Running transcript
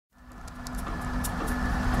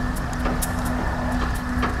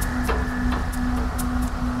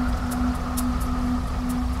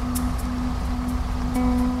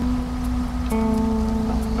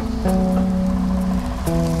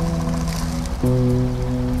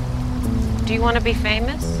Do you want to be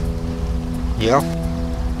famous? Yeah,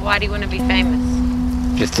 Why do you want to be famous?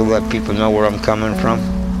 just to let people know where I'm coming from.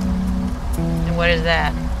 And what is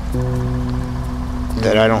that?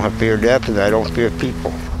 That I don't have fear of death and I don't fear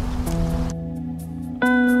people.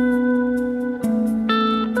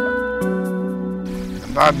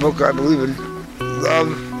 In my book, I believe in love,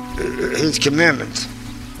 his commandments.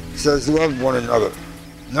 It says love one another,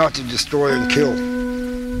 not to destroy and kill.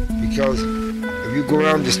 Because if you go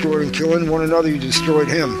around destroying and killing one another, you destroyed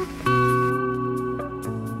him.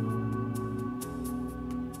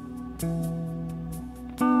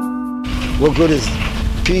 What good is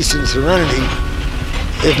peace and serenity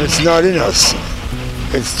if it's not in us?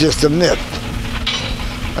 It's just a myth.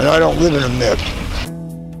 And I don't live in a myth.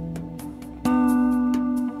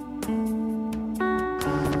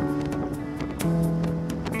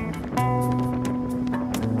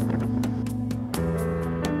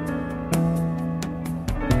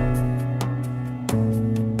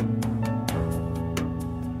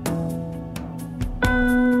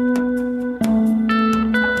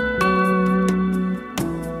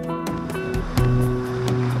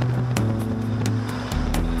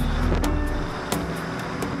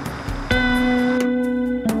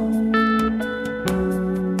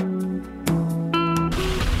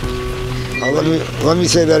 Let me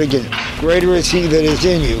say that again. Greater is he that is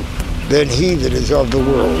in you than he that is of the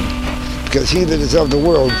world. Because he that is of the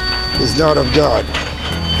world is not of God.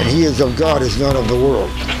 And he is of God is not of the world.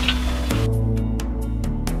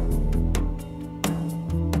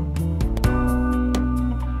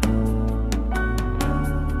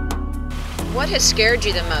 What has scared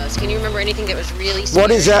you the most? Can you remember anything that was really scary? What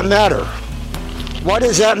does that matter? What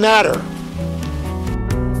does that matter?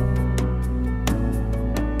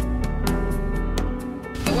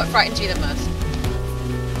 What frightens you the most?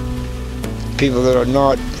 People that are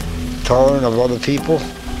not tolerant of other people.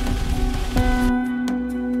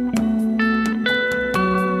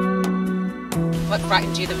 What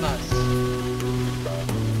frightens you the most?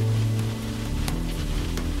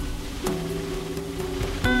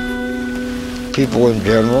 People in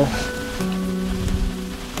general.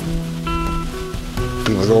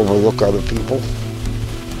 People that overlook other people.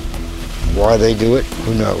 Why they do it,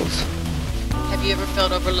 who knows? Have you ever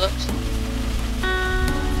felt overlooked?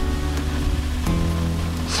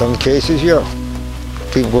 Some cases, yeah.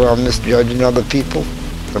 People go around misjudging other people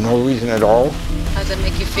for no reason at all. How does that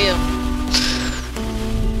make you feel?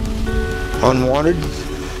 Unwanted.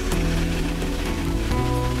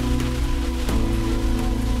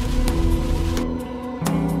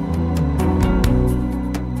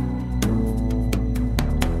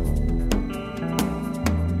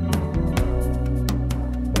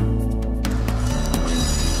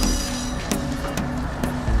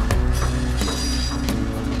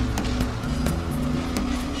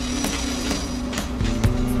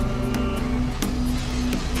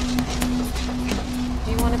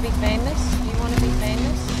 Do you want to be famous?